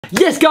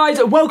Yes guys,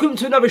 welcome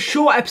to another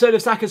short episode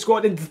of Saka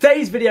Squad. In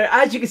today's video,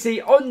 as you can see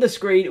on the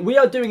screen, we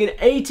are doing an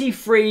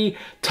 83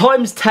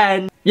 times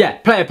 10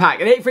 player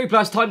pack. An 83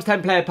 plus times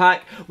 10 player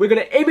pack. We're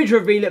going to image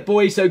reveal it,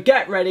 boys, so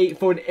get ready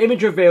for an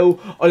image reveal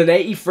on an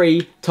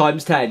 83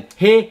 times 10.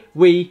 Here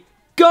we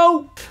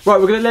go. Right,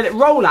 we're going to let it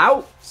roll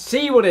out,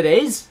 see what it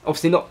is.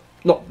 Obviously not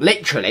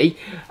literally.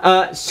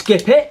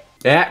 Skip it.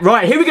 Yeah,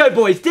 right, here we go,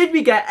 boys. Did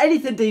we get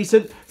anything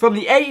decent from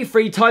the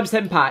 83 times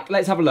 10 pack?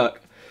 Let's have a look.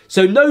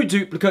 So no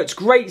duplicates,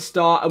 great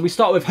start, and we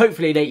start with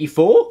hopefully an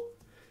 84.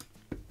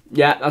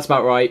 Yeah, that's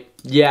about right.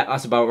 Yeah,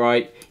 that's about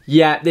right.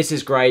 Yeah, this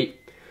is great.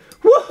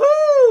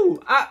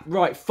 Woohoo!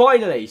 Right,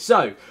 finally.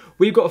 So,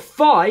 we've got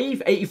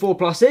 5 84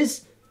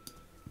 pluses.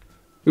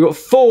 We've got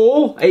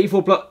 4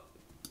 84 plus.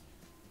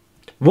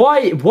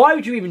 Why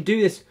would you even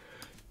do this?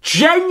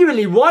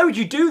 Genuinely, why would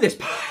you do this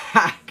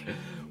pack?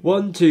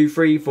 1, 2,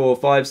 3, 4,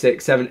 5,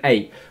 6, 7,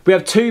 8. We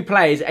have 2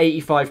 players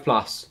 85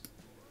 plus.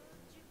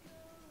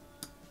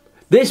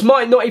 This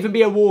might not even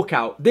be a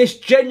walkout. This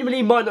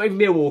genuinely might not even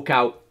be a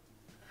walkout.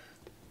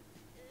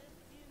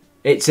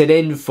 It's an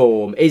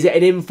inform. Is it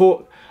an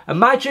inform?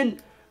 Imagine,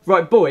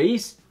 right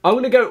boys, I'm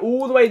going to go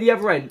all the way to the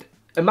other end.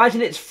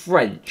 Imagine it's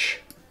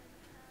French.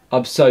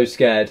 I'm so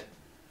scared.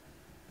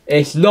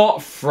 It's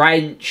not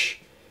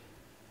French.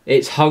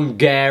 It's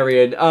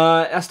Hungarian.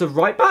 That's the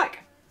right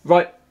back.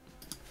 Right.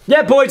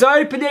 Yeah, boys, I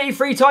opened it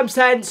 83 times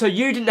 10, so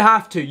you didn't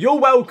have to. You're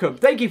welcome.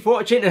 Thank you for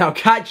watching, and I'll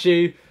catch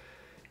you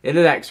in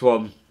the next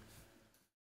one.